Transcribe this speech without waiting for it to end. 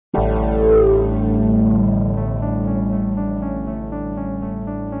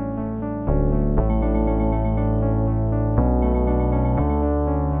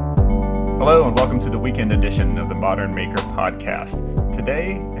welcome to the weekend edition of the Modern Maker podcast.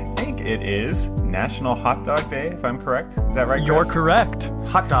 Today, I think it is National Hot Dog Day, if I'm correct. Is that right, Chris? You're correct.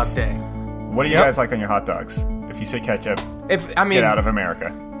 Hot Dog Day. What do you guys like on your hot dogs? If you say ketchup, get out of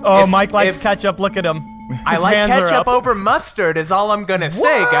America. Oh, Mike likes ketchup. Look at him. I like ketchup over mustard is all I'm going to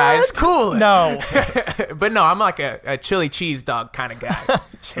say, guys. Cool. No. But no, I'm like a chili cheese dog kind of guy.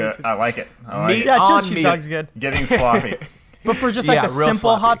 Good. I like it. Yeah, chili cheese dog's good. Getting sloppy. But for just like a simple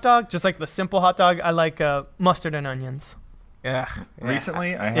sloppy hot dog, just like the simple hot dog, I like mustard and onions. Yeah.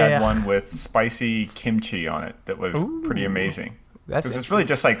 Recently, I had one with spicy kimchi on it that was pretty amazing. It's really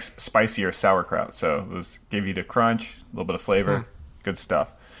just like spicier sauerkraut, so it gave you the crunch, a little bit of flavor, good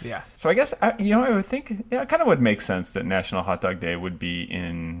stuff. Yeah. So I guess I would think it kind of would make sense that National Hot Dog Day would be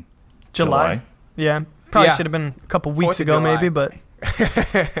in July. Yeah, probably should have been a couple weeks ago, maybe, but.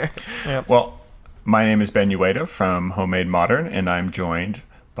 Well, my name is Ben Ueda from Homemade Modern, and I'm joined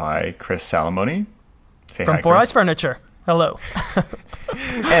by Chris Salamone. Say from hi, Four Chris. Eyes Furniture. Hello.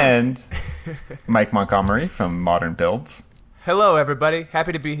 And Mike Montgomery from Modern Builds. Hello, everybody.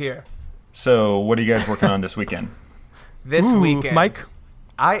 Happy to be here. So, what are you guys working on this weekend? This weekend, Mike?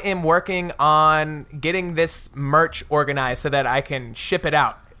 I am working on getting this merch organized so that I can ship it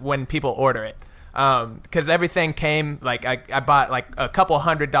out when people order it. Because everything came, like, I bought like a couple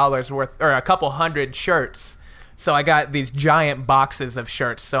 $100 worth, or a couple hundred shirts. So I got these giant boxes of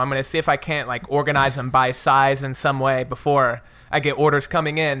shirts. So I'm going to see if I can't like organize them by size in some way before I get orders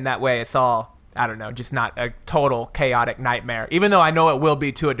coming in. That way it's all, I don't know, just not a total chaotic nightmare. Even though I know it will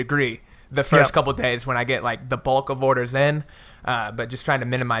be to a degree the first couple days when I get like the bulk of orders in. But just trying to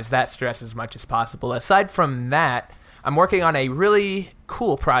minimize that stress as much as possible. Aside from that, I'm working on a really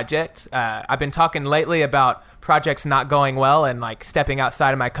cool project. I've been talking lately about projects not going well and like stepping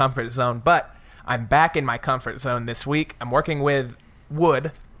outside of my comfort zone, but I'm back in my comfort zone this week. I'm working with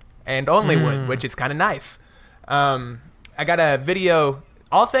wood and only wood, which is kind of nice. I got a video,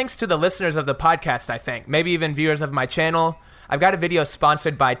 all thanks to the listeners of the podcast, I think, maybe even viewers of my channel. I've got a video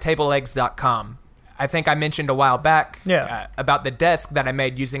sponsored by TableLegs.com. I think I mentioned a while back about the desk that I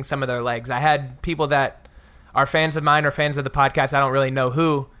made using some of their legs. I had people that are fans of mine or fans of the podcast, I don't really know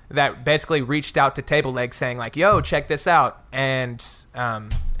who, that basically reached out to Table Legs saying like, yo, check this out. And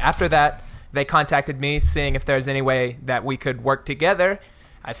after that, they contacted me seeing if there's any way that we could work together.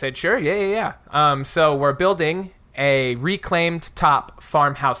 I said, sure, yeah. So we're building a reclaimed top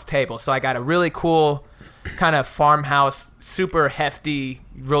farmhouse table. So I got a really cool kind of farmhouse, super hefty,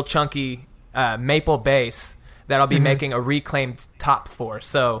 real chunky maple base that I'll be making a reclaimed top for.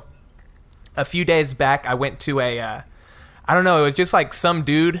 So a few days back, I went to I don't know, it was just like some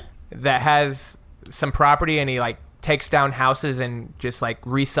dude that has some property and he like takes down houses and just like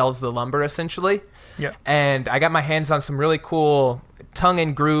resells the lumber essentially. Yeah. And I got my hands on some really cool tongue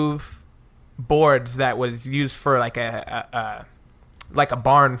and groove boards that was used for like a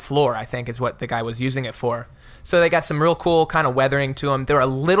barn floor, I think is what the guy was using it for. So they got some real cool kind of weathering to them. They're a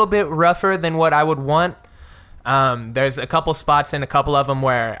little bit rougher than what I would want. There's a couple spots in a couple of them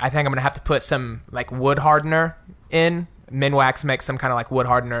where I think I'm going to have to put some like wood hardener in. Minwax makes some kind of like wood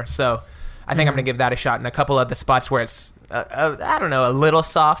hardener. So I think I'm going to give that a shot. In a couple of the spots where it's, I don't know, a little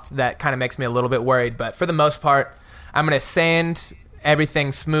soft, that kind of makes me a little bit worried. But for the most part, I'm going to sand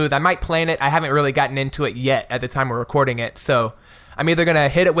everything smooth. I might plane it. I haven't really gotten into it yet at the time we're recording it. So I'm either going to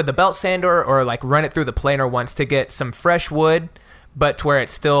hit it with the belt sander or like run it through the planer once to get some fresh wood, but to where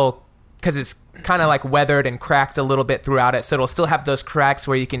it's still, because it's kind of like weathered and cracked a little bit throughout it. So it'll still have those cracks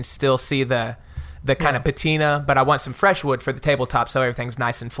where you can still see the kind of patina, but I want some fresh wood for the tabletop so everything's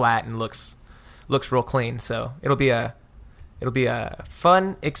nice and flat and looks real clean. So it'll be a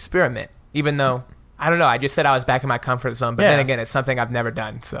fun experiment, even though, I don't know, I just said I was back in my comfort zone, but then again, it's something I've never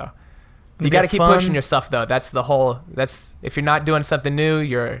done. So you got to keep pushing yourself though. That's if you're not doing something new,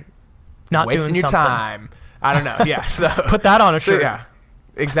 you're not wasting your time. I don't know. Yeah. So put that on a shirt. So, yeah.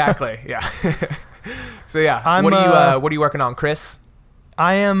 Exactly. Yeah. So yeah. What are you working on, Chris?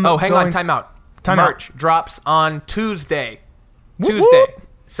 I am. Oh, hang on. Time out. Merch drops on Tuesday. Tuesday.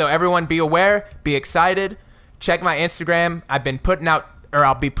 So everyone be aware, be excited. Check my Instagram.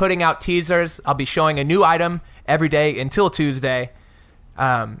 I'll be putting out teasers. I'll be showing a new item every day until Tuesday.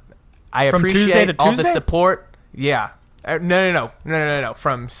 I appreciate all the support. Yeah. No.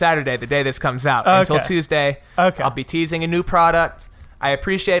 From Saturday, the day this comes out, until Tuesday, I'll be teasing a new product. I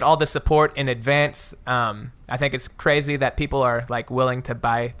appreciate all the support in advance. I think it's crazy that people are like willing to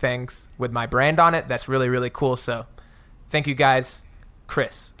buy things with my brand on it. That's really, really cool. So thank you guys.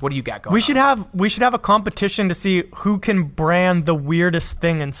 Chris, what do you got going on? We should have a competition to see who can brand the weirdest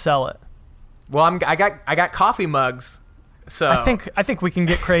thing and sell it. Well, I got coffee mugs So I think we can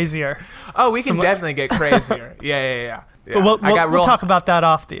get crazier. Oh, we can definitely get crazier. Yeah. But we'll talk about that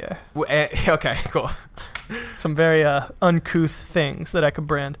off the air. Okay, cool. Some very uncouth things that I could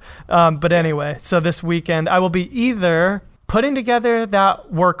brand. But anyway, so this weekend I will be either putting together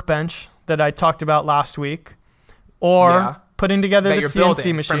that workbench that I talked about last week, or putting together the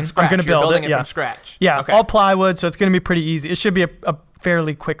CNC machine. I'm going to build it from scratch. Yeah, okay. All plywood, so it's going to be pretty easy. It should be a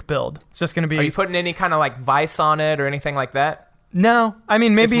fairly quick build. It's just going to be. Are you putting any kind of like vise on it or anything like that? No, I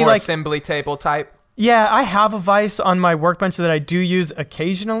mean maybe it's more like assembly table type. Yeah, I have a vise on my workbench that I do use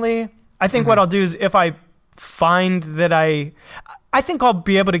occasionally. I think what I'll do is if I find that I think I'll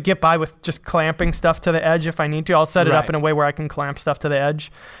be able to get by with just clamping stuff to the edge if I need to. I'll set it up in a way where I can clamp stuff to the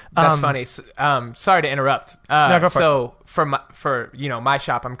edge. That's funny. Sorry to interrupt. No, go for it. For my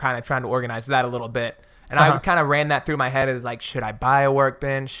shop, I'm kind of trying to organize that a little bit. And I kind of ran that through my head as like, should I buy a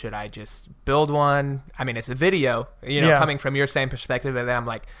workbench? Should I just build one? I mean, it's a video, coming from your same perspective. And then I'm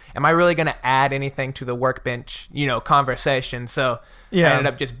like, am I really going to add anything to the workbench, conversation? So I ended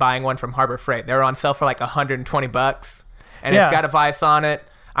up just buying one from Harbor Freight. They're on sale for like $120, and it's got a vise on it.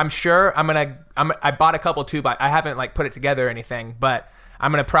 I'm sure I bought a couple 2x. I haven't like put it together or anything, but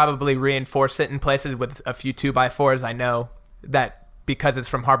I'm going to probably reinforce it in places with a few 2x4s. I know that because it's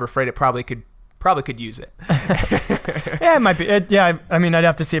from Harbor Freight, it probably could use it. Yeah, it might be. I mean, I'd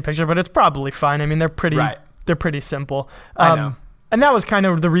have to see a picture, but it's probably fine. I mean, they're pretty simple. I know. And that was kind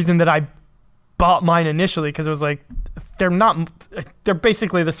of the reason that I bought mine initially, because it was like, they're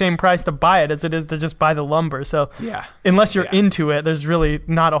basically the same price to buy it as it is to just buy the lumber. So unless you're into it, there's really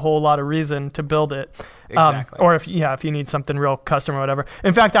not a whole lot of reason to build it. Exactly. Or if you need something real custom or whatever.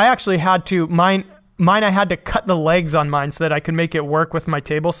 In fact, I actually had to, mine I had to cut the legs on mine so that I could make it work with my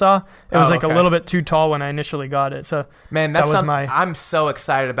table saw. It was a little bit too tall when I initially got it. So man, I'm so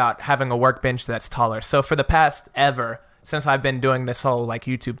excited about having a workbench that's taller. So for the past since I've been doing this whole like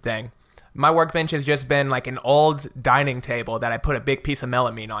YouTube thing, my workbench has just been like an old dining table that I put a big piece of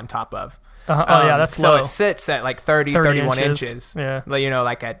melamine on top of. That's so low. it sits at like 31 inches. Yeah.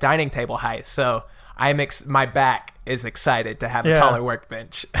 Like at dining table height. So my back is excited to have a taller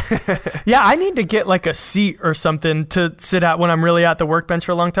workbench. Yeah, I need to get like a seat or something to sit at when I'm really at the workbench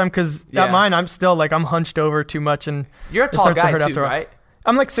for a long time, because at mine I'm still like I'm hunched over too much, and you're a tall guy too, right?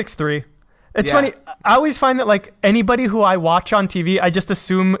 I'm like 6'3". It's funny. I always find that like anybody who I watch on TV, I just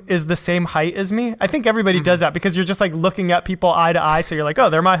assume is the same height as me. I think everybody does that because you're just like looking at people eye to eye, so you're like, oh,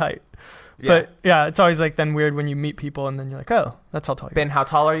 they're my height. But it's always like then weird when you meet people and then you're like, oh, that's how tall you are. Ben, how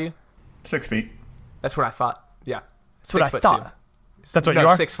tall are you? 6 feet. That's what I thought. Yeah. That's what I thought. That's what you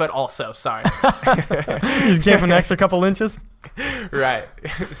are? 6 foot also. Sorry. You just gave an extra couple inches? Right.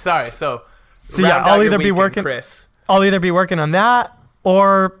 Sorry. So I'll either be working on that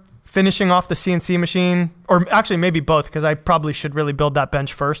or finishing off the CNC machine, or actually maybe both, because I probably should really build that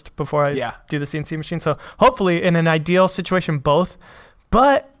bench first before I do the CNC machine. So hopefully in an ideal situation, both.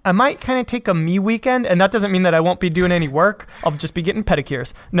 But I might kind of take a me weekend, and that doesn't mean that I won't be doing any work. I'll just be getting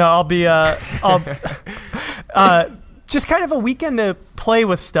pedicures. No, I'll be just kind of a weekend to play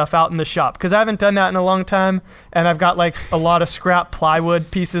with stuff out in the shop, because I haven't done that in a long time, and I've got like a lot of scrap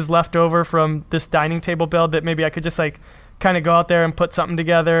plywood pieces left over from this dining table build that maybe I could just like kind of go out there and put something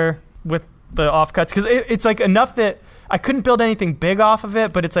together with the offcuts, because it's like enough that I couldn't build anything big off of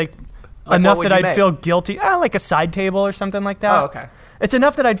it, but it's like enough that I'd feel guilty. Like a side table or something like that. Oh, okay. It's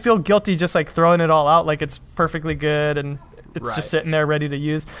enough that I'd feel guilty just like throwing it all out like it's perfectly good and it's just sitting there ready to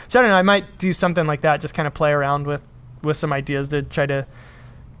use. So I don't know, I might do something like that, just kind of play around with some ideas to try to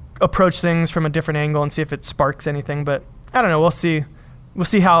approach things from a different angle and see if it sparks anything. But I don't know, we'll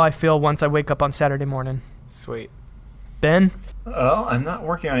see how I feel once I wake up on Saturday morning. Sweet. Ben? Well, I'm not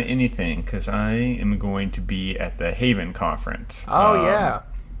working on anything because I am going to be at the Haven conference. Oh, yeah.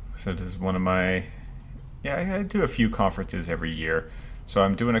 So this is one of my... Yeah, I do a few conferences every year. So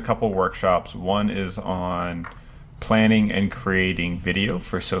I'm doing a couple workshops. One is on planning and creating video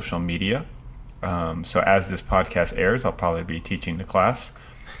for social media. So as this podcast airs, I'll probably be teaching the class.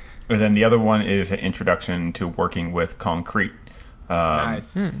 And then the other one is an introduction to working with concrete.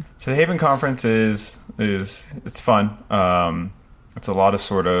 Nice. So the Haven conference is it's fun. It's a lot of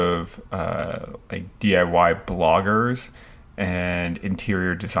sort of like DIY bloggers and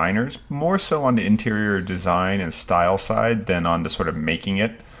interior designers, more so on the interior design and style side than on the sort of making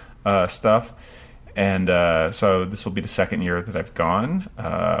it stuff. And so this will be the second year that I've gone.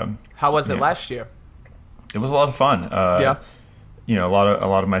 How was it last year? It was a lot of fun. You know, a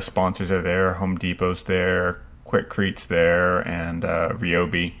lot of my sponsors are there. Home Depot's there, Quikrete there, and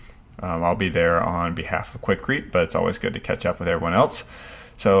Ryobi. I'll be there on behalf of Quikrete, but it's always good to catch up with everyone else.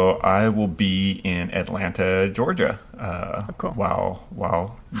 So I will be in Atlanta, Georgia. Cool. While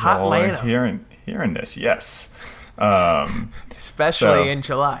y'all Hotlanta. are hearing this, yes. Especially in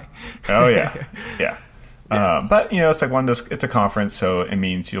July. Oh yeah, yeah. But it's like it's a conference, so it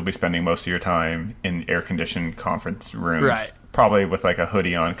means you'll be spending most of your time in air-conditioned conference rooms, Right. probably with like a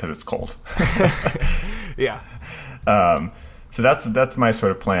hoodie on because it's cold. Yeah. So that's my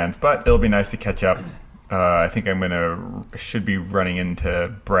sort of plans. But it'll be nice to catch up. I think should be running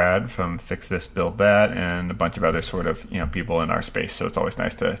into Brad from Fix This, Build That, and a bunch of other sort of people in our space. So it's always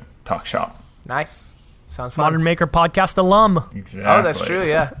nice to talk shop. Nice. Sounds fun. Modern Maker Podcast alum. Exactly. Oh, that's true.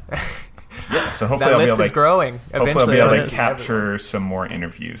 Yeah. Yeah. So hopefully That I'll be list able is to growing. hopefully I'll Eventually, be able it to is. capture some more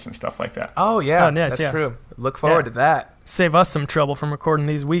interviews and stuff like that. Oh yeah, Oh, nice, that's yeah. true. Look forward Yeah. to that. Save us some trouble from recording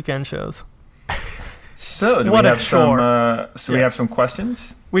these weekend shows. So do What we a have some? chore. We have some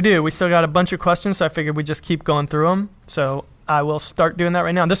questions. We do. We still got a bunch of questions, so I figured we'd just keep going through them. So I will start doing that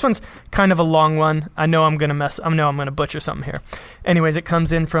right now. This one's kind of a long one. I know I'm gonna butcher something here. Anyways, it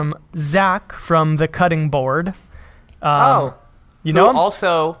comes in from Zach from the Cutting Board. You know who him?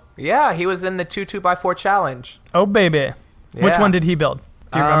 Also, yeah, he was in the 2x4 challenge. Oh baby. Which Yeah. one did he build?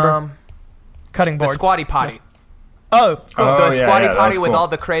 Do you remember? Cutting The board. squatty potty. Oh, cool. Oh, The yeah, squatty that potty was with cool. all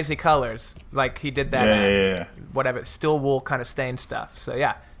the crazy colors. Like he did that, Yeah. whatever, steel wool kind of stain stuff. So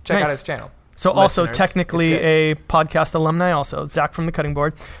yeah, check Nice. out his channel. So also Listeners, technically it's good. a podcast alumni also. Zach from the Cutting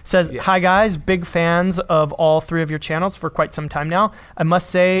Board says, Yes. "Hi guys, big fans of all three of your channels for quite some time now. I must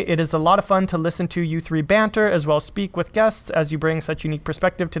say it is a lot of fun to listen to you three banter as well as speak with guests as you bring such unique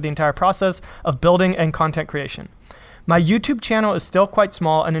perspective to the entire process of building and content creation. My YouTube channel is still quite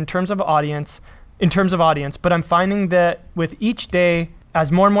small and in terms of audience, but I'm finding that with each day as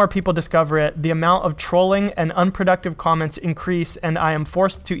more and more people discover it, the amount of trolling and unproductive comments increase, and I am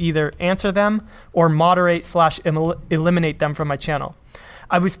forced to either answer them or moderate/eliminate them from my channel.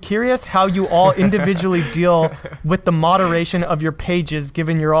 I was curious how you all individually deal with the moderation of your pages,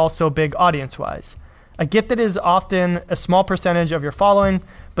 given you're all so big audience-wise. I get that it is often a small percentage of your following,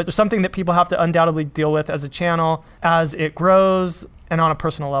 but there's something that people have to undoubtedly deal with as a channel as it grows and on a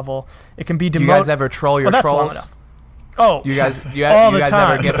personal level. It can be You guys ever troll your that's long trolls? enough. Oh, You guys all the ever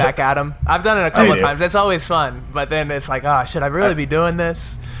time. get back at them? I've done it a couple do. times. It's always fun, but then it's like, oh, should I really be doing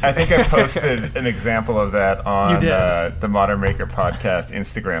this? I think I posted an example of that on You did. the Modern Maker podcast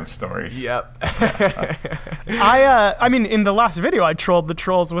Instagram stories. Yep. I mean, in the last video, I trolled the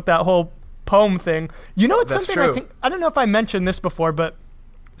trolls with that whole poem thing. You know, it's That's something true. I don't know if I mentioned this before, but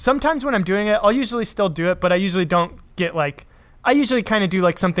sometimes when I'm doing it, I'll usually still do it, but I usually don't get I usually kind of do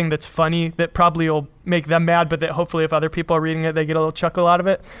like something that's funny that probably will make them mad, but that hopefully if other people are reading it, they get a little chuckle out of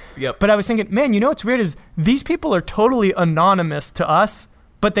it. Yep. But I was thinking, man, you know what's weird is these people are totally anonymous to us,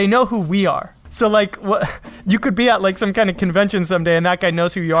 but they know who we are. So like, what you could be at like some kind of convention someday, and that guy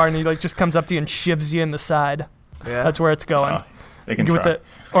knows who you are, and he like just comes up to you and shivs you in the side. Yeah. That's where it's going. Oh, they can With try. it,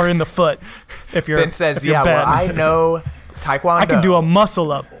 or in the foot, if you're. Ben says, if you're yeah, bad. well, I know Taekwondo. I can do a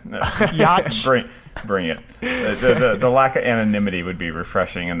muscle up. No. Yacht. Bring it. The lack of anonymity would be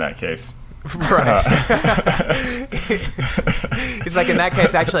refreshing in that case. Right. He's like, in that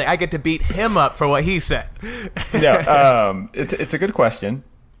case, actually, I get to beat him up for what he said. No, it's a good question.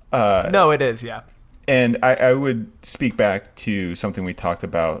 No, it is, yeah. And I would speak back to something we talked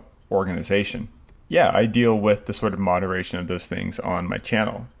about, organization. Yeah, I deal with the sort of moderation of those things on my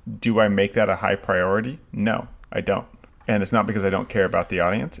channel. Do I make that a high priority? No, I don't. And it's not because I don't care about the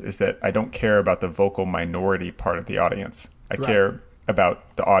audience, it's that I don't care about the vocal minority part of the audience. I care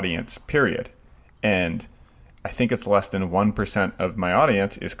about the audience, period. And I think it's less than 1% of my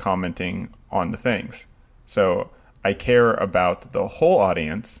audience is commenting on the things. So I care about the whole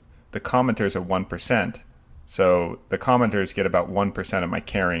audience. The commenters are 1%. So the commenters get about 1% of my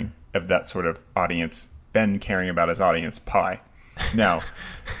caring of that sort of audience, Ben caring about his audience pie. Now,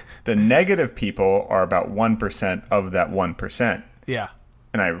 the negative people are about 1% of that 1%. Yeah.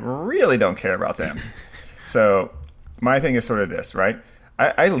 And I really don't care about them. So my thing is sort of this, right?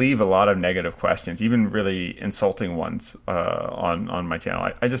 I leave a lot of negative questions, even really insulting ones on my channel.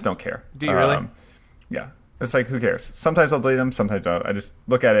 I just don't care. Do you really? Yeah. It's like, who cares? Sometimes I'll delete them, sometimes I don't. I just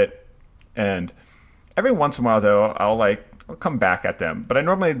look at it, and every once in a while, though, I'll come back at them. But I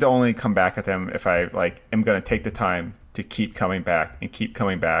normally don't only come back at them if I am going to take the time to keep coming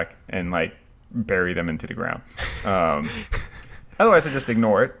back and bury them into the ground. Otherwise, I just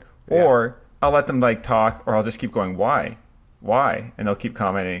ignore it, or I'll let them talk, or I'll just keep going, why, and they'll keep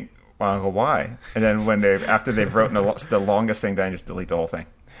commenting. Well, I'll go, why, and then when after they've written the longest thing, then I just delete the whole thing.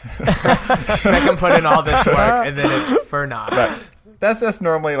 I can put in all this work, and then it's for naught. that's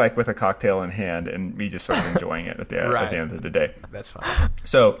normally like with a cocktail in hand and me just sort of enjoying it at the end of the day. That's fine.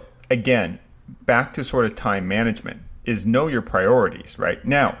 So again, back to sort of time management is know your priorities, right?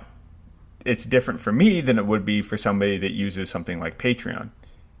 Now, it's different for me than it would be for somebody that uses something like Patreon.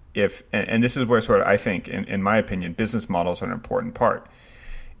 And this is where sort of I think, in my opinion, business models are an important part.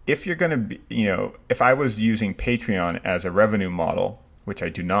 If you're going to be, if I was using Patreon as a revenue model, which I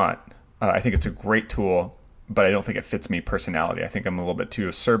do not, I think it's a great tool, but I don't think it fits me personality. I think I'm a little bit too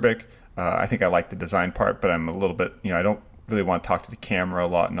acerbic. I think I like the design part, but I'm a little bit, I don't really want to talk to the camera a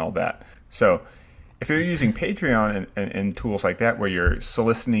lot and all that. So if you're using Patreon and tools like that where you're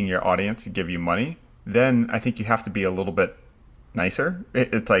soliciting your audience to give you money, then I think you have to be a little bit nicer.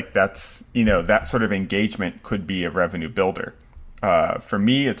 It's like that's, that sort of engagement could be a revenue builder. For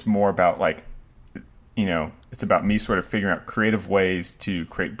me, it's more about like, it's about me sort of figuring out creative ways to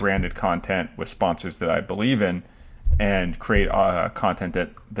create branded content with sponsors that I believe in and create content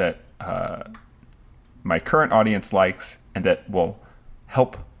that my current audience likes and that will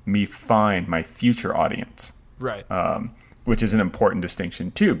help me find my future audience. Right. Which is an important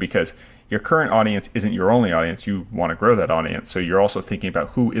distinction too, because your current audience isn't your only audience. You want to grow that audience. So you're also thinking about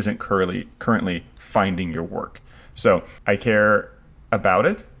who isn't currently finding your work. So I care about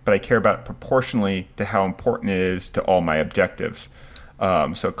it, but I care about it proportionally to how important it is to all my objectives.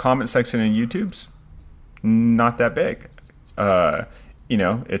 So comment section in YouTube's not that big.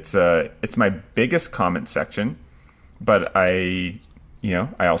 It's my biggest comment section, but I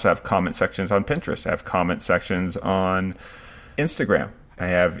also have comment sections on Pinterest. I have comment sections on Instagram. I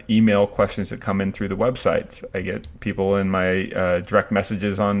have email questions that come in through the website. I get people in my direct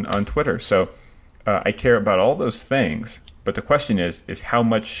messages on Twitter. So I care about all those things. But the question is how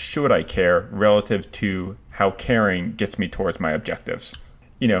much should I care relative to how caring gets me towards my objectives?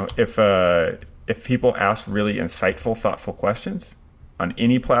 If people ask really insightful, thoughtful questions on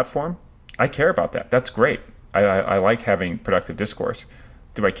any platform, I care about that. That's great. I like having productive discourse.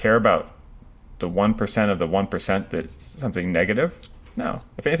 Do I care about the 1% of the 1% that's something negative? No.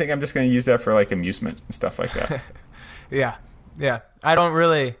 If anything, I'm just going to use that for like amusement and stuff like that. Yeah. I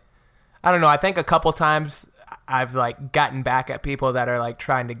don't know. I think a couple times I've like gotten back at people that are like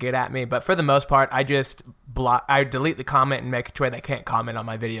trying to get at me, but for the most part, I just I delete the comment and make it to where they can't comment on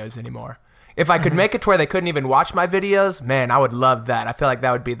my videos anymore. If I could make it to where they couldn't even watch my videos, man, I would love that. I feel like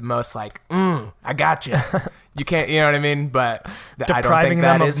that would be the most like, I got you. You can't, you know what I mean? But I don't think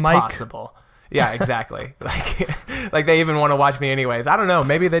that is possible. Yeah, exactly. like they even want to watch me anyways. I don't know.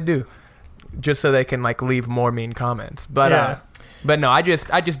 Maybe they do, just so they can like leave more mean comments. But Yeah. But no, I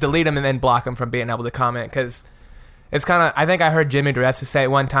just delete them and then block them from being able to comment because it's kind of. I think I heard Jimmy DeRessa say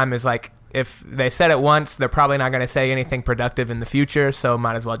it one time is like if they said it once, they're probably not going to say anything productive in the future, so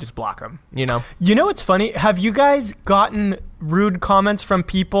might as well just block them. You know what's funny? Have you guys gotten rude comments from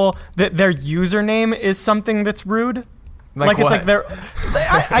people that their username is something that's rude? Like it's like they're.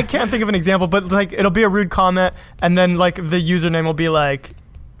 I can't think of an example, but like it'll be a rude comment, and then like the username will be like,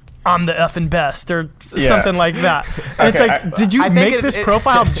 I'm the effing best or something like that. And it's like, did you make this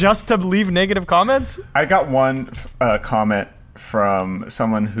profile just to leave negative comments? I got one comment from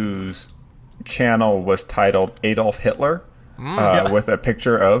someone whose channel was titled Adolf Hitler with a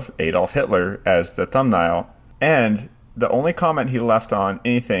picture of Adolf Hitler as the thumbnail. And the only comment he left on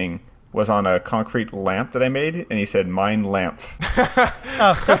anything was on a concrete lamp that I made, and he said, "Mine lamp."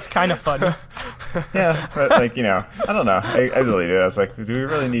 Oh, that's kind of funny. Yeah, but I don't know. I deleted it. I was like, do we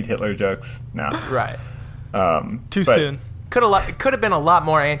really need Hitler jokes? No. Right. Too soon. Could have been a lot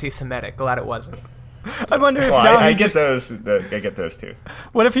more anti-Semitic. Glad it wasn't. I wonder if now I get those. I get those too.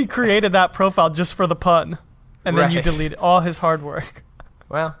 What if he created that profile just for the pun, and then you delete all his hard work?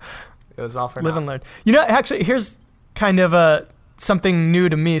 Well, it was all for live and learn. Actually, here's kind of something new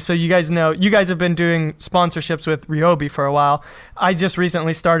to me. So you guys know, you guys have been doing sponsorships with Ryobi for a while. I just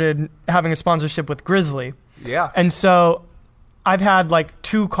recently started having a sponsorship with Grizzly. Yeah. And so I've had like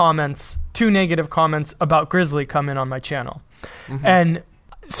two negative comments about Grizzly come in on my channel. Mm-hmm. And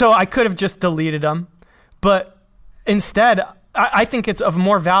so I could have just deleted them, but instead I think it's of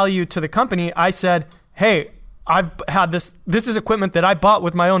more value to the company. I said, hey, I've had this is equipment that I bought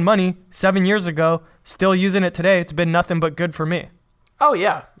with my own money 7 years ago, still using it today. It's been nothing but good for me. Oh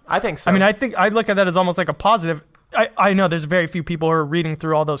yeah, I think so. I mean, I look at that as almost like a positive. I know there's very few people who are reading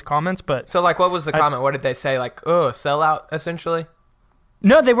through all those comments, but so like, what was the comment? What did they say? Like, sellout essentially?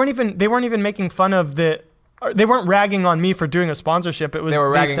 No, they weren't even making fun of they weren't ragging on me for doing a sponsorship. It was they were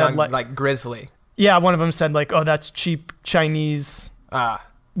ragging on like Grizzly. Yeah, one of them said like, "Oh, that's cheap Chinese."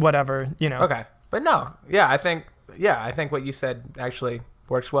 Whatever, Okay, but no, I think what you said actually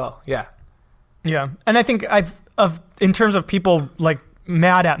works well. Yeah. Yeah, and I think in terms of people like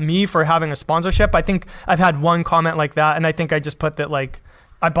mad at me for having a sponsorship, I think I've had one comment like that, and I think I just put that like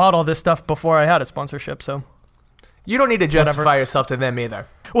I bought all this stuff before I had a sponsorship, so. You don't need to justify yourself to them either.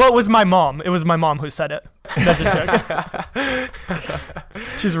 Well, it was my mom. It was my mom who said it. That's a joke.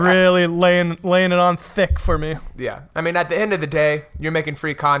 She's really laying it on thick for me. Yeah. I mean, at the end of the day, you're making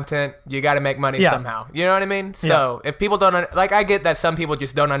free content. You got to make money somehow. You know what I mean? So if people don't, like, I get that some people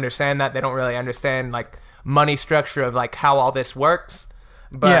just don't understand that. They don't really understand, like, money structure of, like, how all this works.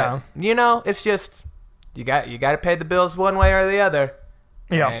 But, you know, it's just, you got to pay the bills one way or the other.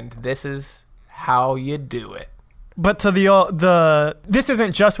 Yeah. And this is how you do it. But to this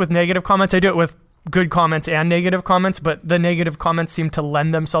isn't just with negative comments. I do it with good comments and negative comments, but the negative comments seem to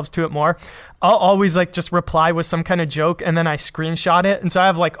lend themselves to it more. I'll always like just reply with some kind of joke and then I screenshot it. And so I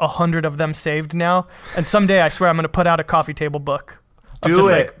have like 100 of them saved now. And someday I swear I'm going to put out a coffee table book. Do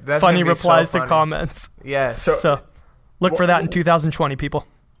it. Like That's funny replies to comments. Yeah. So look for that in 2020, people.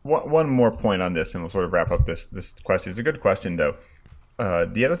 One more point on this and we'll sort of wrap up this question. It's a good question though.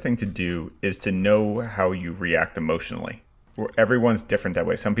 The other thing to do is to know how you react emotionally. Everyone's different that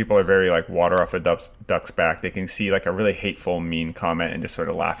way. Some people are very like water off a duck's back. They can see like a really hateful, mean comment and just sort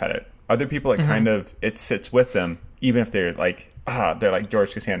of laugh at it. Other people, kind of, it sits with them, even if they're like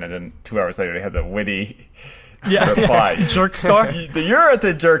George Costanza, and then 2 hours later they have the witty reply. Jerk store? You're at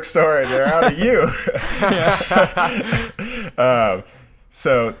the jerk store and they're out of you.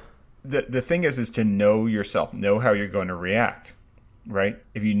 So the thing is to know yourself, know how you're going to react. Right?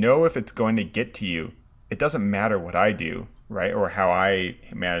 If you know if it's going to get to you, it doesn't matter what I do, right? Or how I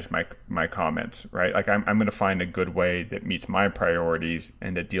manage my comments, right? Like I'm going to find a good way that meets my priorities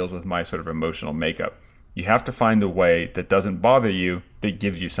and that deals with my sort of emotional makeup. You have to find the way that doesn't bother you, that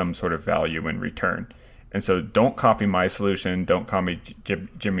gives you some sort of value in return. And so don't copy my solution. Don't copy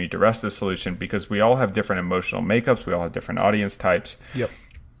Jimmy DiResta's solution, because we all have different emotional makeups. We all have different audience types. Yep.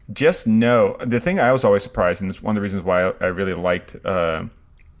 Just know, the thing I was always surprised, and it's one of the reasons why I really liked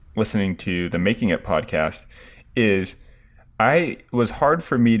listening to the Making It podcast, is it was hard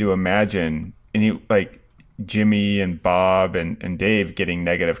for me to imagine any like Jimmy and Bob and Dave getting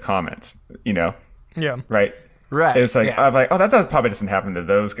negative comments, you know? Yeah. Right. It's like, I'm like, oh, probably doesn't happen to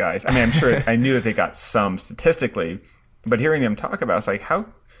those guys. I mean, I'm sure I knew that they got some statistically, but hearing them talk about it's like,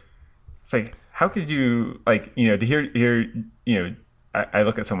 how could you, like, you know, to hear, you know, I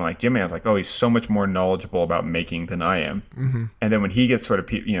look at someone like Jimmy, I was like, oh, he's so much more knowledgeable about making than I am. Mm-hmm. And then when he gets sort of,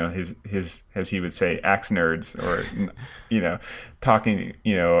 you know, his as he would say, axe nerds, or, you know, talking,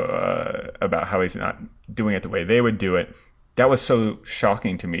 you know, about how he's not doing it the way they would do it, that was so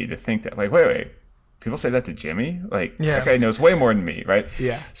shocking to me to think that, like, wait, people say that to Jimmy? Like, that guy knows way more than me, right?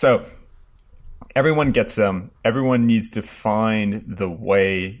 Yeah. So everyone gets them. Everyone needs to find the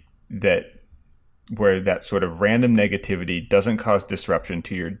way where that sort of random negativity doesn't cause disruption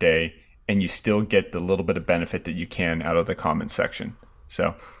to your day, and you still get the little bit of benefit that you can out of the comment section.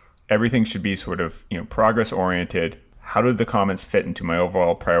 So everything should be sort of, you know, progress oriented. How do the comments fit into my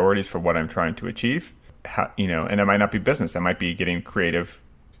overall priorities for what I'm trying to achieve? You know, and it might not be business. That might be getting creative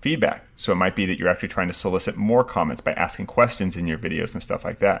feedback. So it might be that you're actually trying to solicit more comments by asking questions in your videos and stuff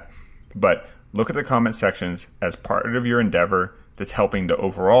like that. But look at the comment sections as part of your endeavor that's helping the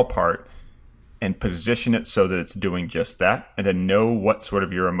overall part, and position it so that it's doing just that, and then know what sort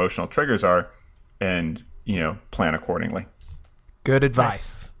of your emotional triggers are, and, you know, plan accordingly. Good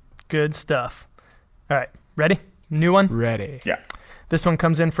advice. Nice. Good stuff. All right. Ready? New one? Ready. Yeah. This one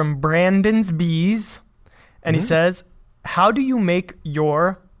comes in from Brandon's Bees, and he says, how do you make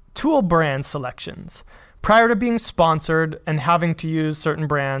your tool brand selections? Prior to being sponsored and having to use certain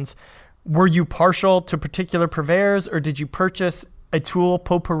brands, were you partial to particular purveyors, or did you purchase a tool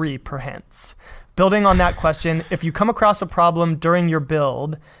potpourri perchance? Building on that question, if you come across a problem during your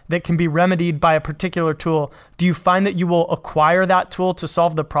build that can be remedied by a particular tool, do you find that you will acquire that tool to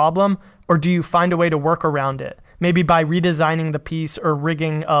solve the problem, or do you find a way to work around it? Maybe by redesigning the piece or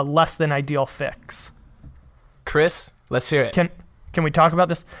rigging a less than ideal fix. Chris, let's hear it. Can we talk about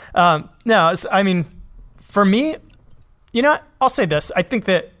this? No, I mean, for me, you know, I'll say this. I think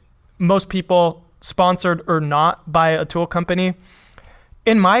that most people, sponsored or not by a tool company,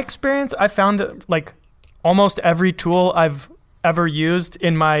 in my experience, I found that like almost every tool I've ever used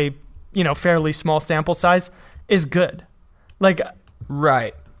in my, you know, fairly small sample size is good. Like,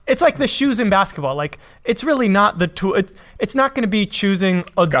 right. It's like the shoes in basketball. Like, it's really not the tool. It's not going to be choosing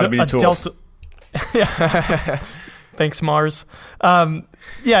a Delta. Yeah. Thanks, Mars.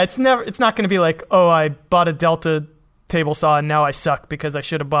 Yeah, it's not going to be like, oh, I bought a Delta table saw and now I suck because I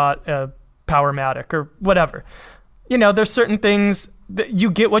should have bought a Powermatic or whatever. You know, there's certain things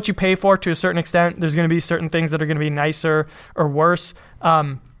you get what you pay for to a certain extent. There's going to be certain things that are going to be nicer or worse.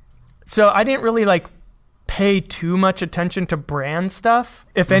 So I didn't really like pay too much attention to brand stuff.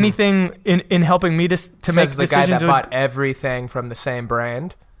 If anything, in helping me to make Says the decisions. guy that bought everything from the same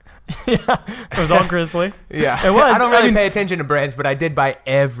brand. Yeah, it was all Grizzly. Yeah, it was. I don't really pay attention to brands, but I did buy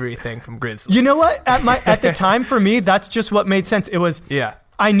everything from Grizzly. You know what? At the time for me, that's just what made sense. It was. Yeah.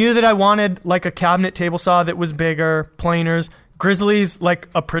 I knew that I wanted like a cabinet table saw that was bigger, planers. Grizzly's like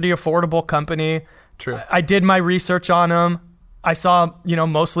a pretty affordable company. True. I did my research on them. I saw,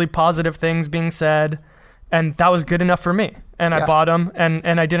 mostly positive things being said, and that was good enough for me. And I bought them,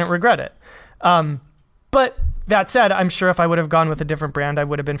 and I didn't regret it. But that said, I'm sure if I would have gone with a different brand, I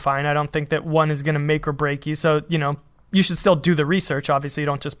would have been fine. I don't think that one is going to make or break you. So, you should still do the research. Obviously, you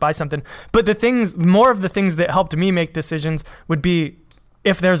don't just buy something. But more of the things that helped me make decisions would be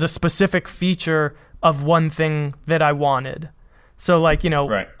if there's a specific feature of one thing that I wanted. So like,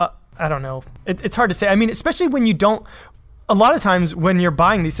 right. I don't know. It's hard to say. I mean, especially when you don't, a lot of times when you're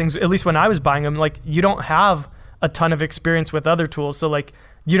buying these things, at least when I was buying them, like you don't have a ton of experience with other tools. So like,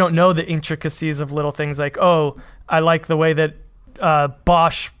 you don't know the intricacies of little things like, oh, I like the way that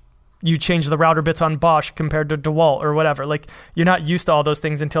Bosch, you change the router bits on Bosch compared to DeWalt or whatever. Like you're not used to all those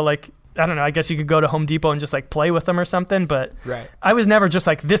things until like, I don't know, I guess you could go to Home Depot and just like play with them or something. But right. I was never just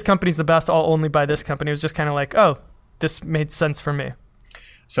like, this company's the best, I'll only buy this company. It was just kind of like, oh, this made sense for me.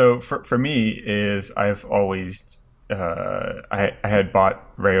 So for me is I've always, I had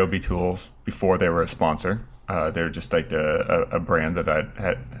bought Ryobi tools before they were a sponsor. They're just like a brand that I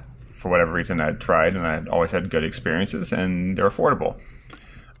had, for whatever reason, I had tried, and I had always had good experiences, and they're affordable.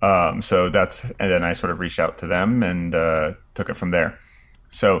 And then I sort of reached out to them and took it from there.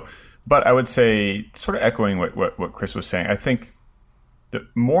 So, but I would say, sort of echoing what Chris was saying, I think the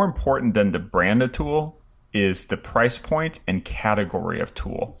more important than the brand of tool is the price point and category of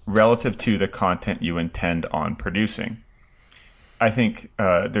tool relative to the content you intend on producing. I think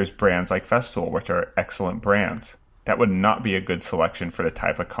there's brands like Festool, which are excellent brands. That would not be a good selection for the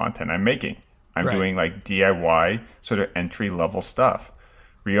type of content I'm making. I'm doing like DIY sort of entry level stuff.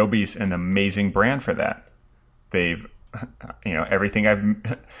 Ryobi's an amazing brand for that. They've, everything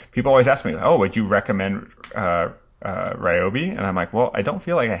people always ask me, oh, would you recommend Ryobi? And I'm like, well, I don't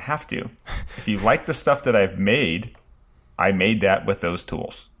feel like I have to. If you like the stuff that I've made, I made that with those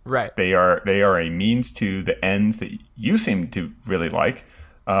tools. Right. They are a means to the ends that you seem to really like.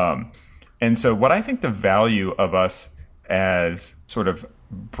 And so what I think the value of us as sort of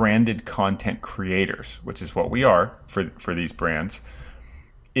branded content creators, which is what we are for these brands,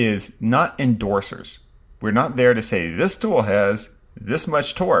 is not endorsers. We're not there to say this tool has this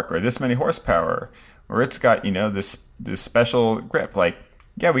much torque or this many horsepower, or it's got, this special grip. Like,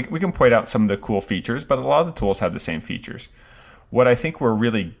 yeah, we can point out some of the cool features, but a lot of the tools have the same features. What I think we're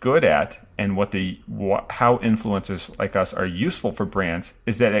really good at, and how influencers like us are useful for brands,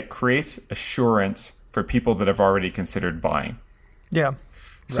 is that it creates assurance for people that have already considered buying. Yeah.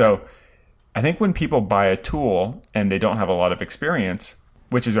 So I think when people buy a tool and they don't have a lot of experience,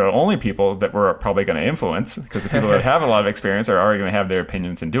 which is the only people that we're probably going to influence, because the people that have a lot of experience are already going to have their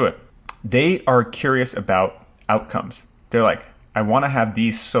opinions and do it. They are curious about outcomes. They're like, I want to have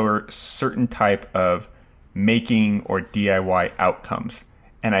these certain type of making or DIY outcomes.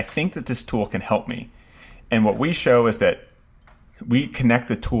 And I think that this tool can help me. And what we show is that we connect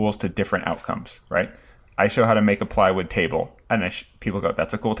the tools to different outcomes, right? I show how to make a plywood table, and people go,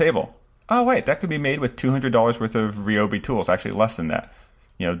 that's a cool table. Oh, wait, that could be made with $200 worth of Ryobi tools, actually less than that.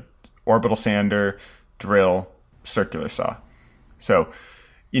 Orbital sander, drill, circular saw. So,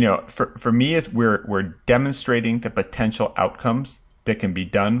 for me, we're demonstrating the potential outcomes that can be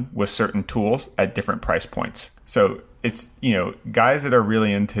done with certain tools at different price points. So it's, guys that are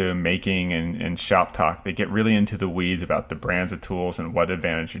really into making and shop talk, they get really into the weeds about the brands of tools and what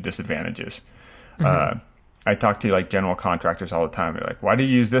advantage or disadvantages. Mm-hmm. I talk to like general contractors all the time. They're like, why do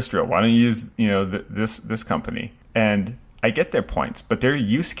you use this drill? Why don't you use, this company? And I get their points, but their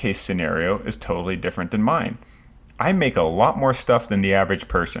use case scenario is totally different than mine. I make a lot more stuff than the average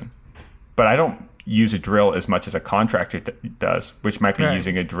person, but I don't use a drill as much as a contractor does, which might be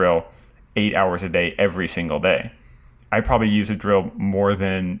using a drill 8 hours a day every single day. I probably use a drill more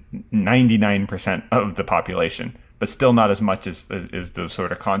than 99% of the population, but still not as much as those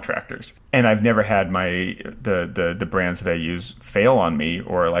sort of contractors. And I've never had the brands that I use fail on me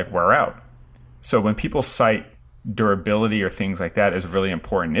or like wear out. So when people cite durability or things like that as really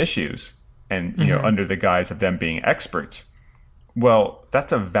important issues, and under the guise of them being experts, well,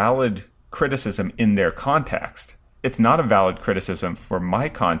 that's a valid criticism in their context. it's not a valid criticism for my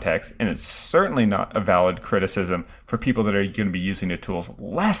context, and it's certainly not a valid criticism for people that are going to be using the tools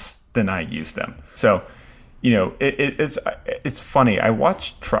less than I use them. So, it's funny. I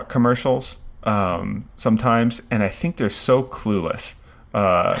watch truck commercials sometimes, and I think they're so clueless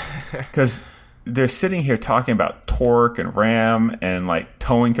because they're sitting here talking about torque and RAM and like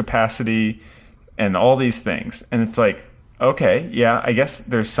towing capacity and all these things, and it's like, okay, yeah, I guess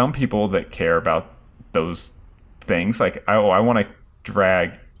there's some people that care about those things. Like, I want to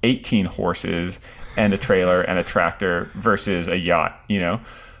drag 18 horses and a trailer and a tractor versus a yacht,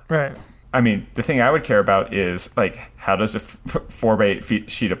 Right. I mean, the thing I would care about is, like, how does a 4x8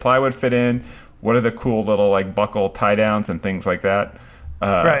 sheet of plywood fit in? What are the cool little, like, buckle tie downs and things like that?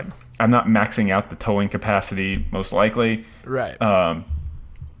 Right. I'm not maxing out the towing capacity, most likely. Right.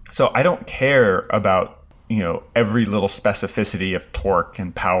 So I don't care about, every little specificity of torque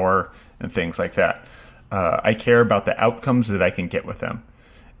and power and things like that. I care about the outcomes that I can get with them.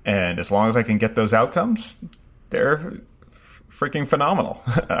 And as long as I can get those outcomes, they're freaking phenomenal.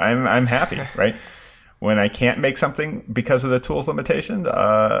 I'm happy, right? When I can't make something because of the tools limitation,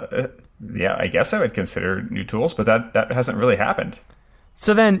 yeah, I guess I would consider new tools, but that hasn't really happened.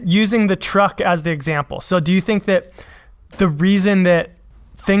 So then, using the truck as the example, so do you think that the reason that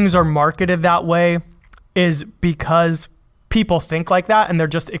things are marketed that way is because people think like that and they're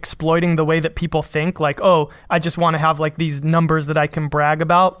just exploiting the way that people think, like, oh, I just want to have like these numbers that I can brag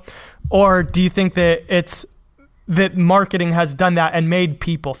about? Or do you think that it's that marketing has done that and made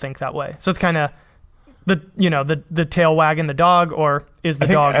people think that way? So it's kind of the tail wagging the dog, or is the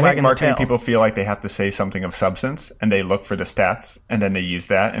dog wagging the tail? I think marketing people feel like they have to say something of substance, and they look for the stats, and then they use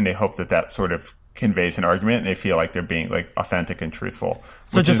that, and they hope that sort of conveys an argument, and they feel like they're being like authentic and truthful.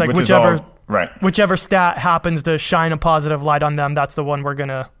 So just like whichever stat happens to shine a positive light on them, that's the one we're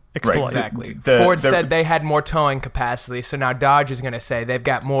gonna exploit. Right, exactly. Ford said they had more towing capacity, so now Dodge is going to say they've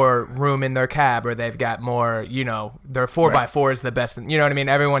got more room in their cab, or they've got more, their 4x4 is the best. You know what I mean?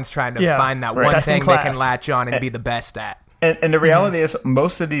 Everyone's trying to find that one thing they can latch on and be the best at. And the reality is,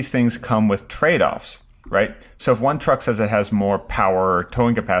 most of these things come with trade-offs, right? So if one truck says it has more power or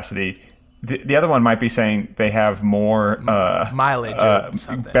towing capacity, the other one might be saying they have more mileage, or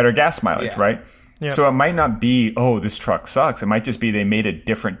something. Better gas mileage, right? Yep. So it might not be, oh, this truck sucks. It might just be they made a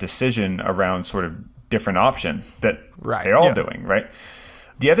different decision around sort of different options that they're all doing, right?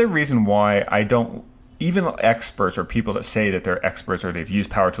 The other reason why I don't, even experts or people that say that they're experts or they've used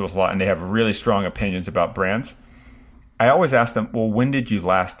power tools a lot and they have really strong opinions about brands, I always ask them, well, when did you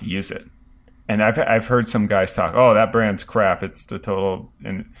last use it? And I've heard some guys talk, oh, that brand's crap. It's the total,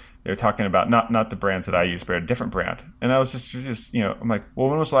 and they're talking about not the brands that I use, but a different brand. And I was just I'm like, well,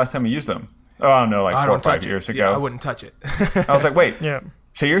 when was the last time you used them? Oh, I don't know, like 4 or 5 years ago. Yeah, I wouldn't touch it. I was like, wait,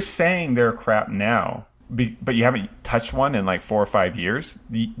 so you're saying they're crap now, but you haven't touched one in like 4 or 5 years?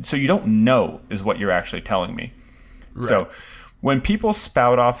 So you don't know is what you're actually telling me. Right. So when people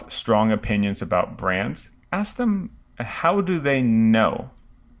spout off strong opinions about brands, ask them, how do they know?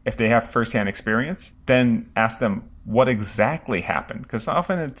 If they have firsthand experience, then ask them what exactly happened, because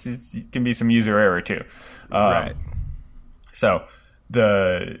often it can be some user error too. Right. So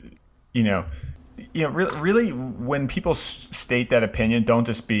really, when people state that opinion, don't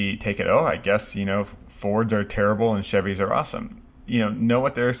just take it, oh, I guess, Fords are terrible and Chevys are awesome. Know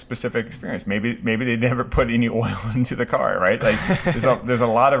what their specific experience. Maybe they never put any oil into the car, right? Like there's a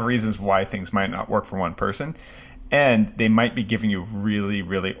lot of reasons why things might not work for one person, and they might be giving you really,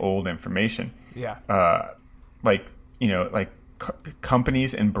 really old information. Yeah.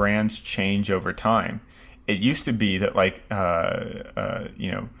 Companies and brands change over time. It used to be that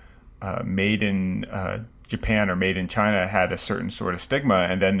made in Japan or made in China had a certain sort of stigma,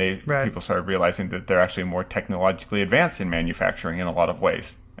 and then people started realizing that they're actually more technologically advanced in manufacturing in a lot of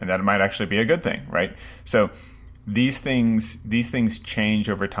ways, and that it might actually be a good thing, right? So these things change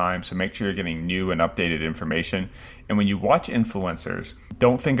over time, so make sure you're getting new and updated information. And when you watch influencers,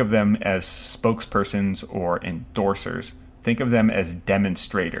 don't think of them as spokespersons or endorsers. Think of them as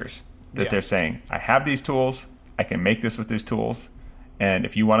demonstrators, that they're saying, I have these tools, I can make this with these tools. And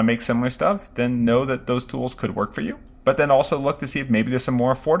if you want to make similar stuff, then know that those tools could work for you. But then also look to see if maybe there's some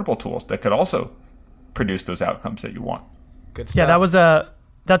more affordable tools that could also produce those outcomes that you want. Good stuff. Yeah,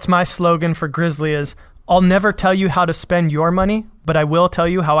 that's my slogan for Grizzly is, I'll never tell you how to spend your money, but I will tell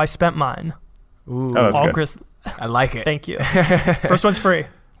you how I spent mine. Ooh, that's good. Grizzly. I like it. Thank you. First one's free.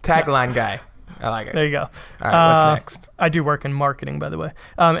 Tagline guy. I like it. There you go. All right, what's next? I do work in marketing, by the way.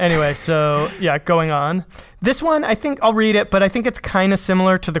 Anyway, so going on. This one, I think I'll read it, but I think it's kind of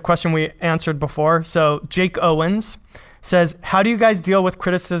similar to the question we answered before. So Jake Owens says, how do you guys deal with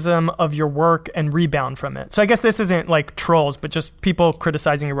criticism of your work and rebound from it? So I guess this isn't like trolls, but just people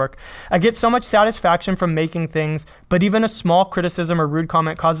criticizing your work. I get so much satisfaction from making things, but even a small criticism or rude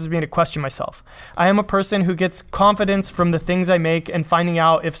comment causes me to question myself. I am a person who gets confidence from the things I make, and finding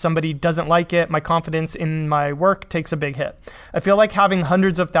out if somebody doesn't like it, my confidence in my work takes a big hit. I feel like having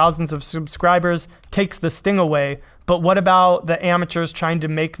hundreds of thousands of subscribers takes the sting away, but what about the amateurs trying to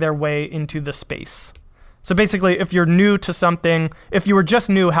make their way into the space? So basically, if you're new to something, if you were just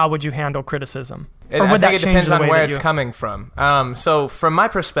new, how would you handle criticism? Or would I that think it change depends the on way where that it's you... coming from. So from my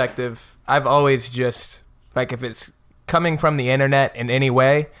perspective, I've always just, like, if it's coming from the internet in any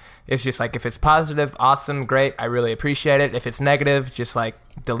way, it's just like, if it's positive, awesome, great, I really appreciate it. If it's negative, just like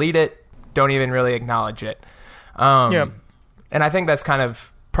delete it, don't even really acknowledge it. Yeah. And I think that's kind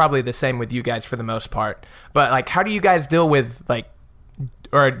of probably the same with you guys for the most part. But like, how do you guys deal with, like,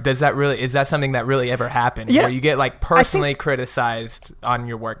 or is that something that really ever happens, Yeah, where you get like personally criticized on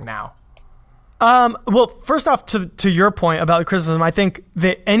your work now? Well, first off, to your point about criticism, I think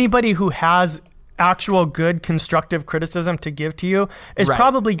that anybody who has actual good constructive criticism to give to you is Right.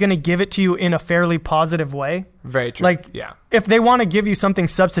 probably going to give it to you in a fairly positive way. Very true. Like, yeah. if they want to give you something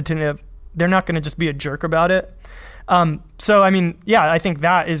substantive, they're not going to just be a jerk about it. So, I mean, yeah, I think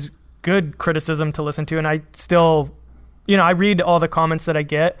that is good criticism to listen to. And I still, I read all the comments that I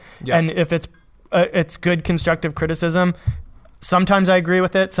get. Yeah. And if it's good constructive criticism, sometimes I agree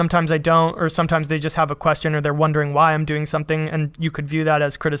with it, sometimes I don't, or sometimes they just have a question or they're wondering why I'm doing something, and you could view that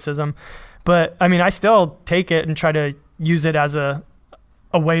as criticism. But I mean, I still take it and try to use it as a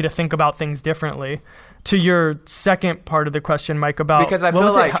way to think about things differently. To your second part of the question, Mike, about because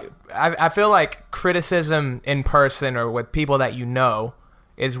I feel like criticism in person or with people that you know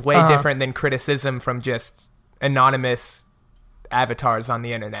is way different than criticism from just anonymous avatars on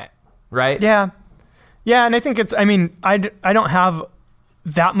the internet, right? Yeah, and I think I don't have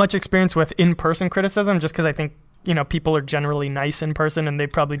that much experience with in-person criticism, just because I think people are generally nice in person and they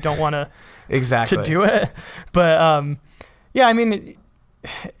probably don't want to exactly to do it. But yeah, I mean,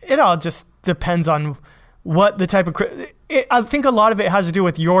 it all just depends on what the type of I think a lot of it has to do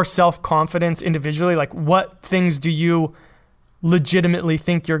with your self-confidence individually. Like, what things do you legitimately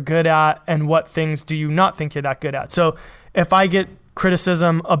think you're good at, and what things do you not think you're that good at? So if I get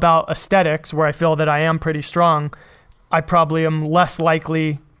criticism about aesthetics where I feel that I am pretty strong, I probably am less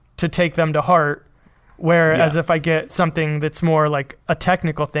likely to take them to heart. Whereas if I get something that's more like a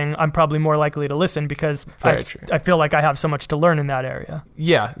technical thing, I'm probably more likely to listen, because I feel like I have so much to learn in that area.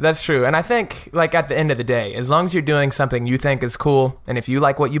 Yeah, that's true. And I think, like, at the end of the day, as long as you're doing something you think is cool, and if you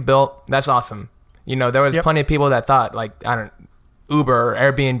like what you built, that's awesome. There was plenty of people that thought, like, Uber or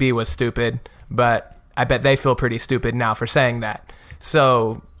Airbnb was stupid, but I bet they feel pretty stupid now for saying that.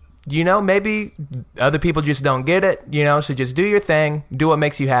 So, maybe other people just don't get it, so just do your thing, do what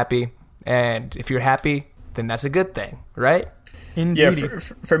makes you happy. And if you're happy, then that's a good thing, right? Indeed. Yeah,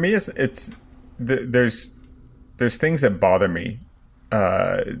 for me, there's things that bother me,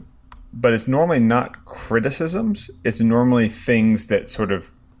 but it's normally not criticisms. It's normally things that sort of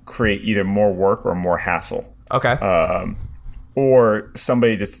create either more work or more hassle. Okay. Or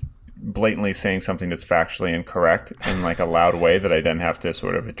somebody just blatantly saying something that's factually incorrect in like a loud way that I then have to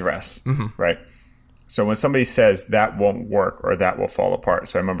sort of address, right? So when somebody says that won't work or that will fall apart.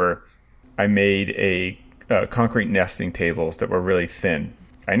 So I remember I made a concrete nesting tables that were really thin.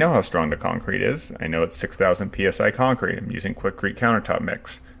 I know how strong the concrete is. I know it's 6,000 PSI concrete. I'm using Quikrete countertop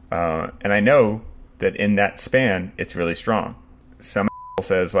mix. And I know that in that span, it's really strong. Some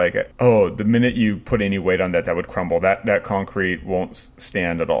says like, oh, the minute you put any weight on that would crumble. That concrete won't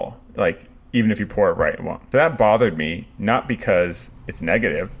stand at all. Like, even if you pour it right, it won't. So that bothered me, not because it's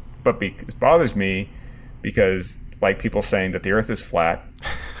negative, but it bothers me because, like, people saying that the earth is flat,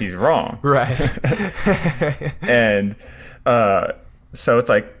 he's wrong. Right. And so it's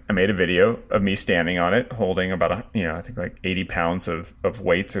like, I made a video of me standing on it, holding about, I think like 80 pounds of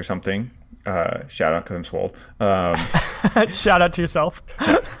weights or something. Shout out because I'm swole. Shout out to yourself.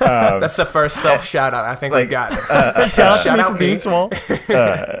 That's the first self shout out I think we've got. Shout out to me for being swole.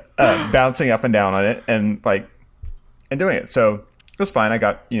 Bouncing up and down on it and doing it. So it was fine. I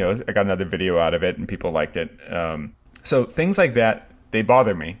got another video out of it and people liked it. So things like that, they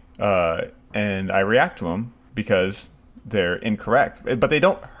bother me. And I react to them because they're incorrect, but they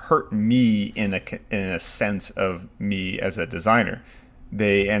don't hurt me in a sense of me as a designer.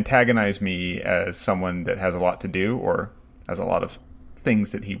 They antagonize me as someone that has a lot to do or has a lot of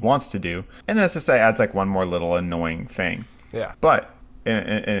things that he wants to do. And that's just adds like one more little annoying thing. Yeah. But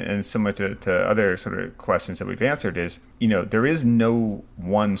and similar to other sort of questions that we've answered is, there is no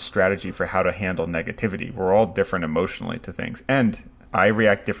one strategy for how to handle negativity. We're all different emotionally to things. And I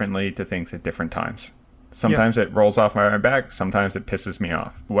react differently to things at different times. Sometimes it rolls off my back. Sometimes it pisses me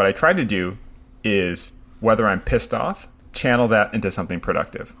off. What I try to do is, whether I'm pissed off, channel that into something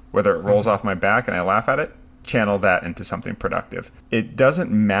productive. Whether it rolls off my back and I laugh at it, channel that into something productive. It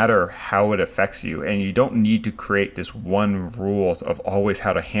doesn't matter how it affects you, and you don't need to create this one rule of always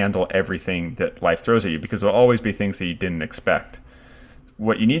how to handle everything that life throws at you, because there'll always be things that you didn't expect.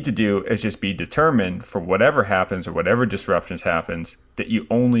 What you need to do is just be determined for whatever happens or whatever disruptions happens, that you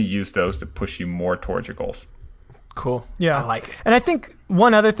only use those to push you more towards your goals. Cool. Yeah. I like it. And I think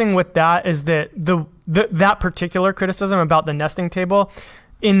one other thing with that is that that particular criticism about the nesting table,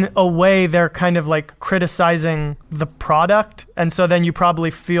 in a way, they're kind of like criticizing the product. And so then you probably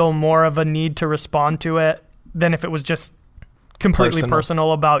feel more of a need to respond to it than if it was just completely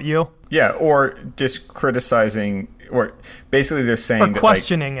personal about you. Yeah, or just criticizing, or basically they're saying or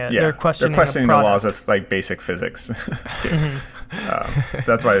questioning it. Yeah, they're questioning the laws of like basic physics.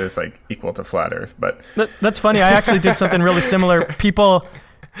 That's why it's like equal to flat Earth. But that's funny. I actually did something really similar. People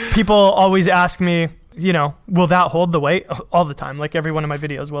always ask me, will that hold the weight? All the time, like every one of my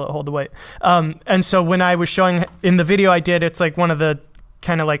videos, will it hold the weight? And so when I was showing in the video I did, it's like one of the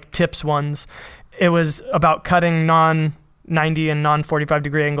kind of like tips ones. It was about cutting non-90 and non-45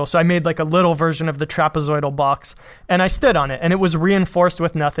 degree angle. So I made like a little version of the trapezoidal box, and I stood on it, and it was reinforced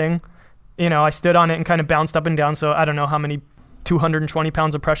with nothing. I stood on it and kind of bounced up and down. So I don't know how many, 220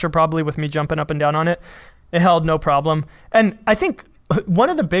 pounds of pressure probably with me jumping up and down on it. It held no problem. And I think one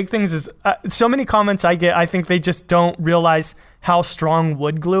of the big things is so many comments I get, I think they just don't realize how strong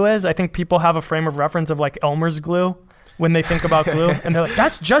wood glue is. I think people have a frame of reference of like Elmer's glue when they think about glue. And they're like,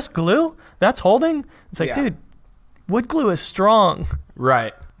 that's just glue? That's holding? It's like, dude, wood glue is strong.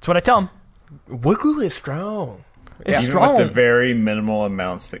 Right. That's what I tell them. Wood glue is strong. It's even strong. with the very minimal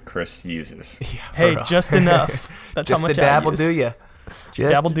amounts that Chris uses. Hey, just enough. That's just how much a dab will use. do you.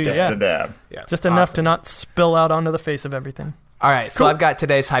 Dabble do Just a dab. Yeah. Just enough to not spill out onto the face of everything. All right, so Cool. I've got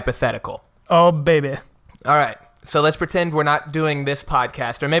today's hypothetical. Oh, baby. All right, so let's pretend we're not doing this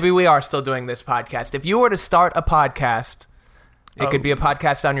podcast, or maybe we are still doing this podcast. If you were to start a podcast, it could be a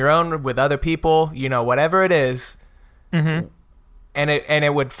podcast on your own with other people, whatever it is, and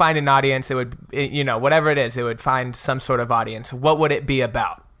it would find an audience. It would, whatever it is, it would find some sort of audience. What would it be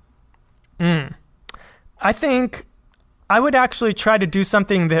about? I think I would actually try to do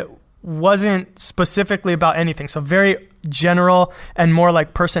something that wasn't specifically about anything. So very general and more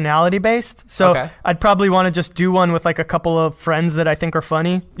like personality based. So Okay. I'd probably want to just do one with like a couple of friends that I think are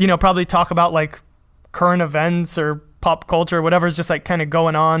funny. Probably talk about like current events or pop culture, whatever's just like kind of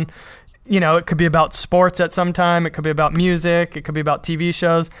going on. It could be about sports at some time. It could be about music. It could be about TV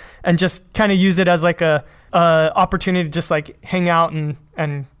shows, and just kind of use it as like a opportunity to just like hang out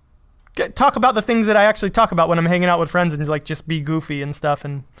and talk about the things that I actually talk about when I'm hanging out with friends, and like just be goofy and stuff.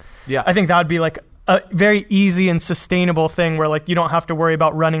 And Yeah. I think that would be like a very easy and sustainable thing where like you don't have to worry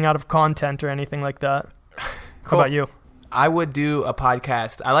about running out of content or anything like that. How about you? I would do a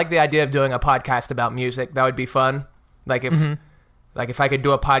podcast. I like the idea of doing a podcast about music. That would be fun. Like if I could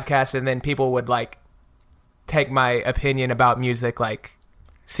do a podcast and then people would like take my opinion about music like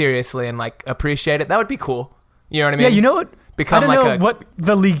seriously and like appreciate it, that would be cool. You know what I mean? Yeah, you know what? Become I don't like know what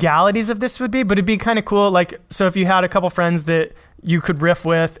the legalities of this would be, but it'd be kind of cool. Like, so if you had a couple friends that you could riff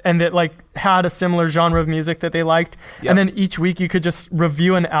with and that like had a similar genre of music that they liked, Yep. and then each week you could just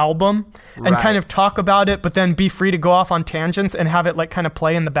review an album and Right. kind of talk about it, but then be free to go off on tangents and have it like kind of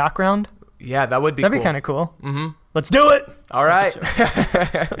play in the background. Yeah, that would be That'd cool. be kind of cool. Mm-hmm. Let's do it. All right.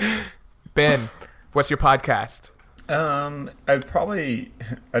 Ben, what's your podcast? I'd probably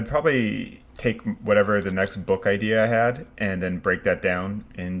take whatever the next book idea I had and then break that down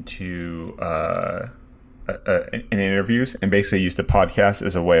into in interviews, and basically use the podcast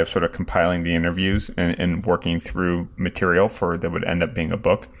as a way of sort of compiling the interviews and working through material that would end up being a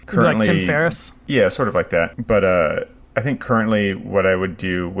book. Like Tim Ferriss. Yeah, sort of like that. But I think currently what I would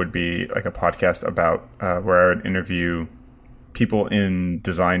do would be like a podcast about where I would interview people in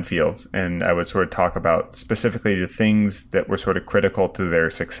design fields, and I would sort of talk about specifically the things that were sort of critical to their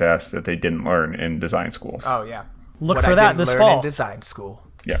success that they didn't learn in design schools. Oh, yeah. Look What for I that didn't this learn fall. in design school.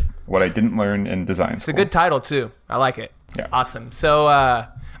 Yeah, what I didn't learn in design It's school. a good title, too. I like it. Yeah. Awesome. So,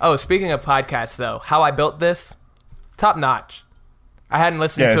 speaking of podcasts, though, How I Built This, top notch. I hadn't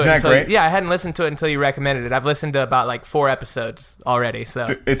listened Yeah, to it isn't that until great? I hadn't listened to it until you recommended it. I've listened to about like 4 episodes already. So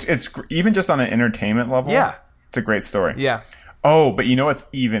It's even just on an entertainment level. Yeah. It's a great story. yeah, Oh, but you know what's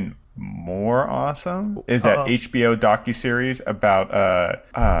even more awesome is that Uh-oh. HBO docuseries about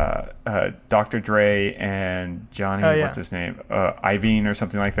Dr. Dre and Johnny, Oh, yeah. what's his name? Iovine or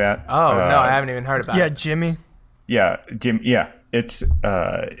something like that. Oh no, I haven't even heard about Yeah, it. Jimmy. Yeah, Jim. Yeah, it's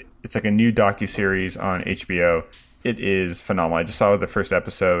like a new docuseries on HBO. It is phenomenal. I just saw the first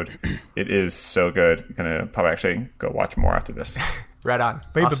episode. It is so good. I'm gonna probably actually go watch more after this. Right on.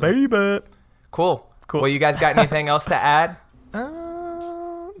 Baby, Awesome. baby. Cool. Cool. Well, you guys got anything else to add?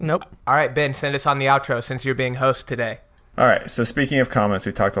 Nope. All right, Ben, send us on the outro since you're being host today. All right. So speaking of comments,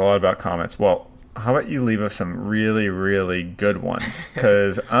 we talked a lot about comments. Well, how about you leave us some really, really good ones?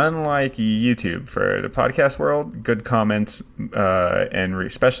 Because unlike YouTube, for the podcast world, good comments and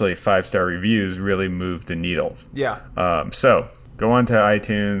especially 5-star reviews really move the needles. Yeah. So go on to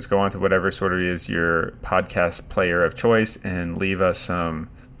iTunes, go on to whatever sort of is your podcast player of choice, and leave us some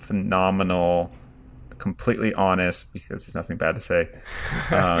phenomenal, completely honest, because there's nothing bad to say,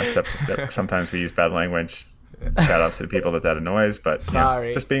 except that sometimes we use bad language. Shout outs to the people that annoys, but you know,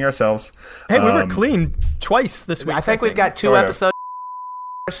 Sorry. just being ourselves. Hey, we were clean twice this week. I think we've got 2 Sort of. episodes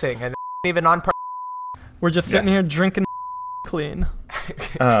cursing and even on purpose. We're just sitting here drinking clean.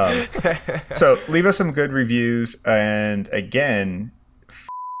 So leave us some good reviews, and again,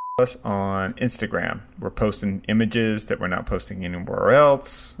 us on Instagram. We're posting images that we're not posting anywhere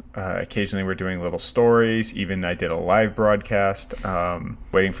else. Occasionally we're doing little stories. Even I did a live broadcast,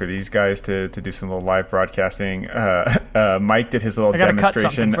 waiting for these guys to do some little live broadcasting. Mike did his little I gotta cut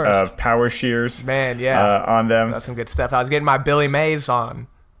demonstration something first. of power shears Man, yeah. on them. That's some good stuff. I was getting my Billy Mays on.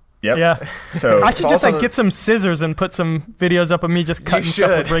 Yep. Yeah. So I should just follow- get some scissors and put some videos up of me just cutting stuff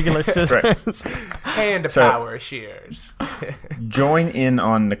with should. regular scissors. Hand So- power shears. join in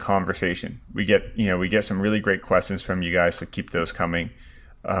on the conversation. We get some really great questions from you guys, so keep those coming.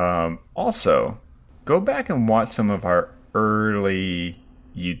 Also, go back and watch some of our early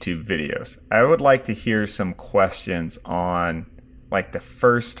YouTube videos. I would like to hear some questions on like the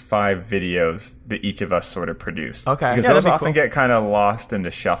first 5 videos that each of us sort of produced. Okay. Because Yeah, those that'd be often cool. get kind of lost in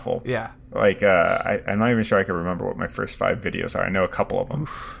the shuffle. Yeah. Like I'm not even sure I can remember what my first 5 videos are. I know a couple of them.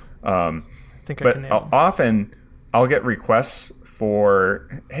 I think I But can name them. often I'll get requests for,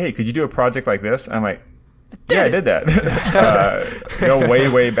 hey, could you do a project like this? I'm like, yeah, I did that. Go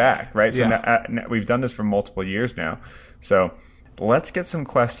way back, right? So Yeah. now, we've done this for multiple years now. So let's get some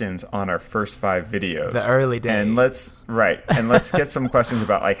questions on our first 5 videos. The early days. And let's get some questions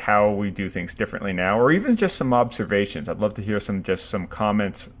about like how we do things differently now, or even just some observations. I'd love to hear some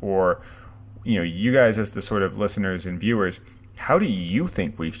comments, or you guys as the sort of listeners and viewers, how do you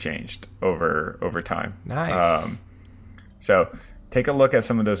think we've changed over time? Nice. So take a look at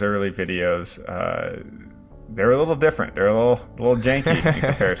some of those early videos. They're a little different. They're a little janky in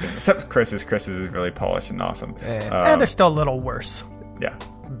comparison. Except Chris's is really polished and awesome. They're still a little worse. Yeah.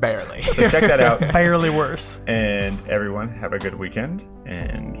 Barely. So check that out. Barely worse. And everyone, have a good weekend.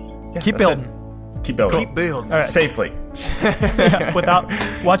 And yeah, Keep that's building. it. Keep building. Keep building. All right. Safely. Without,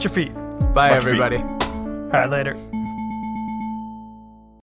 watch your feet. Bye, Watch your feet. everybody. All right, later.